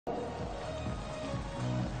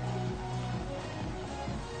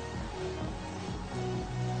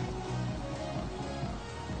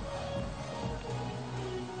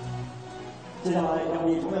接下来，让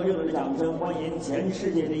以同样热烈的掌声欢迎前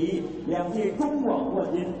世界第一、2届中网冠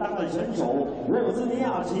军当代选手沃兹尼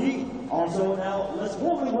亚奇。Also now, let's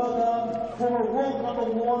warmly welcome former world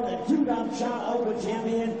 #1 and 2-time China Open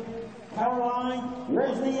champion Katerina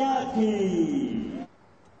Wozniacki.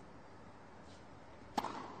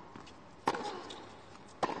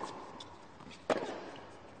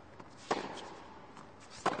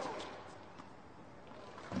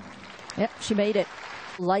 Yep, she made it.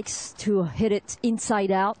 Likes to hit it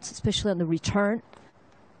inside out, especially on the return.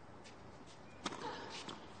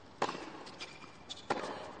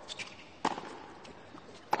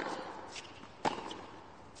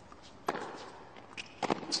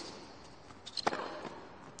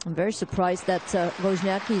 I'm very surprised that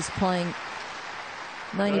Wozniacki is playing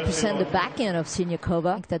 90% the backhand of Siniakova.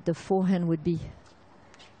 I think that the forehand would be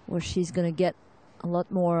where she's going to get a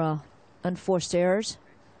lot more unforced errors.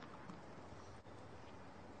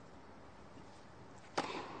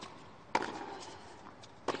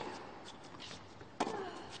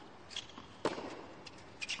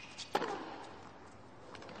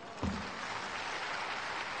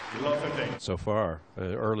 So far,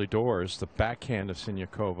 early doors, the backhand of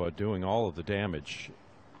Siniakova doing all of the damage.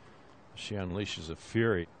 She unleashes a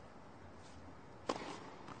fury.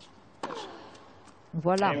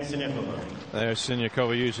 Voila. There's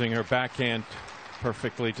Siniakova using her backhand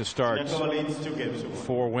perfectly to start.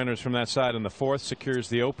 4 winners from that side, and the 4th secures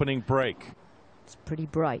the opening break. It's pretty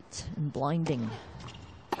bright and blinding.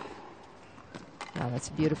 Wow, that's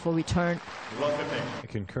a beautiful return. I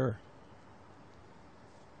concur.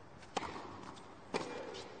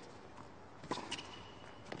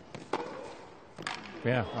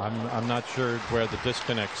 Yeah, I'm not sure where the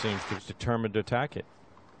disconnect seems. To be determined to attack it.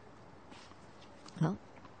 Well,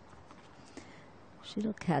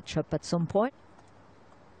 she'll catch up at some point.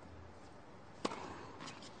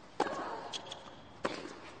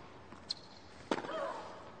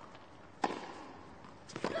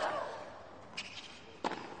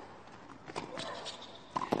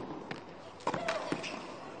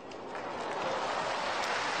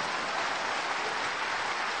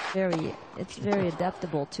 It's very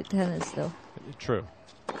adaptable to tennis, though. True.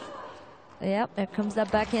 Yep, there comes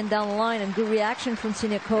that backhand down the line, and good reaction from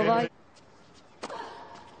Siniakova.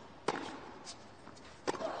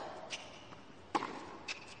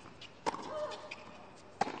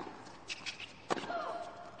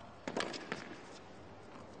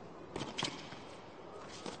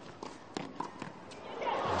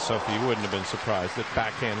 Sophie, you wouldn't have been surprised that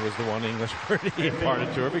backhand was the one English birdie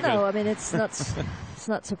imparted to her. Because no, I mean it's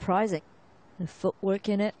not surprising. The footwork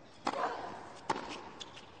in it.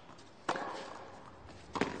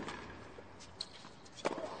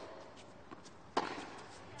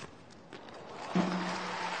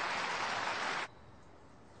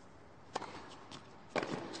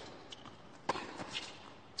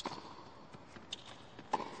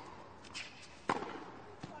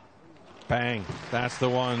 Bang. That's the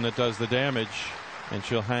one that does the damage, and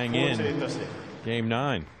she'll hang in. Game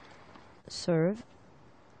 9. Serve.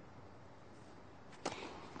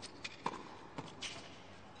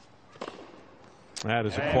 That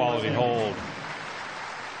is a quality hold.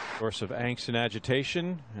 Source of angst and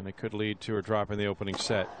agitation, and it could lead to her dropping the opening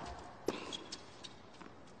set.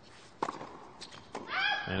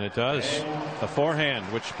 And it does. The forehand,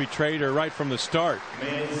 which betrayed her right from the start.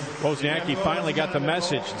 Wozniacki finally got the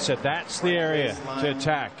message and said that's the area to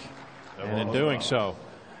attack. And in doing so,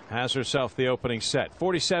 has herself the opening set.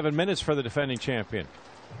 47 minutes for the defending champion.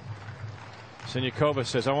 Siniakova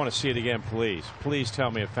says, I want to see it again, please. Please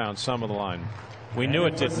tell me it found some of the line. We knew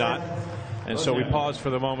it did not. And so we paused for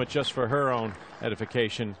the moment just for her own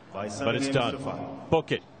edification. But it's done.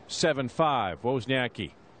 Book it. 7-5.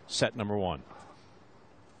 Wozniacki, set number 1.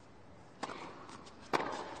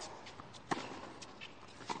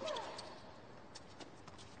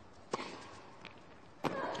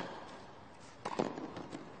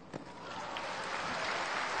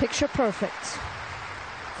 Picture perfect.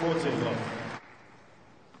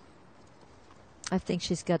 I think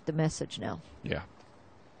she's got the message now. Yeah.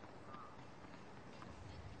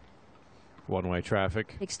 One-way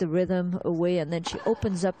traffic. Takes the rhythm away, and then she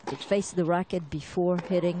opens up the face of the racket before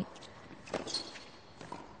hitting.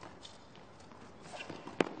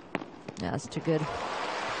 Yeah, that's too good.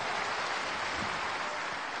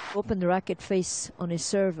 Open the racket face on his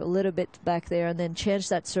serve a little bit back there, and then change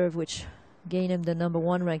that serve, which gained him the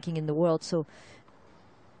 #1 ranking in the world. So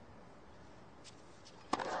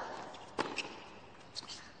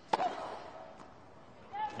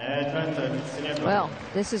well,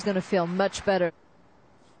 this is going to feel much better.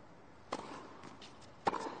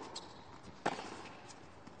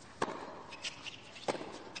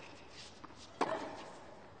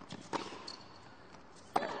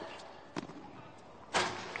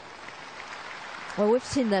 Well, we've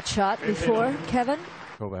seen that shot before, Kevin.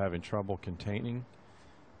 Siniakova having trouble containing,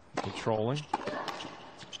 controlling.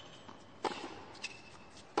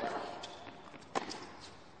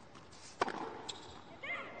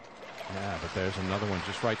 Yeah, but there's another one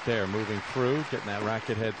just right there, moving through, getting that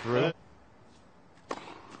racket head through.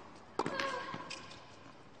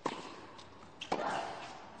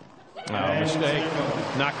 No mistake.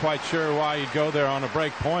 Not quite sure why you'd go there on a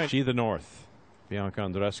break point. She the North, Bianca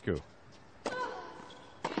Andreescu.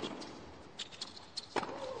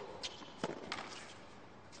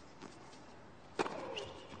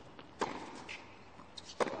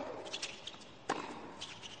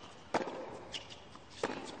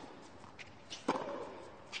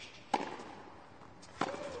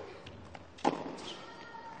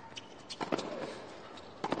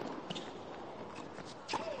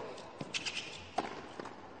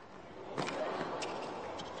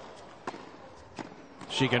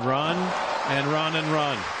 She can run and run and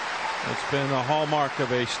run. It's been the hallmark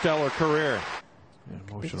of a stellar career.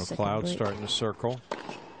 Emotional cloud starting to circle.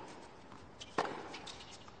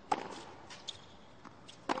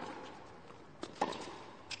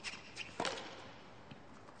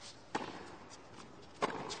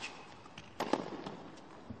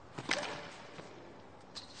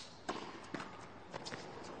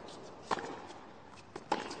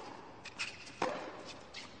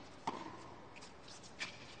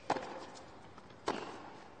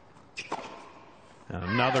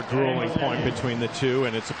 Another grueling point between the two,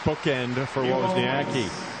 and it's a bookend for Wozniacki.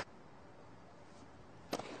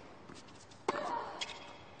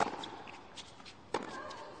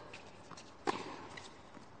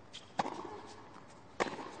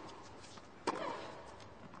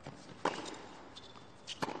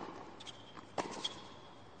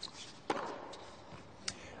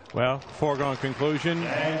 Well, foregone conclusion.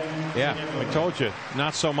 Yeah, we told you,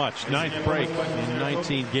 not so much. Ninth break in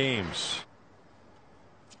 19 games.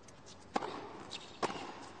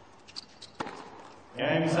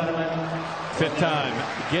 Fifth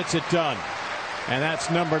time gets it done, and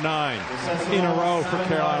that's number 9 in a row for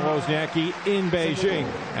Caroline Wozniacki in Beijing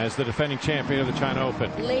as the defending champion of the China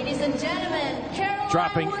Open. Ladies and gentlemen, Caroline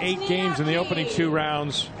dropping 8 games in the opening 2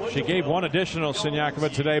 rounds. She gave one additional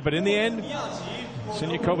Siniakova today, but in the end,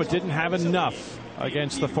 Siniakova didn't have enough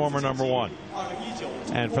against the former number 1.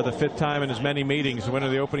 And for the 5th time in as many meetings, the winner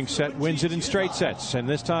of the opening set wins it in straight sets, and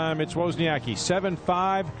this time it's Wozniacki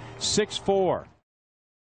 7-5, 6-4.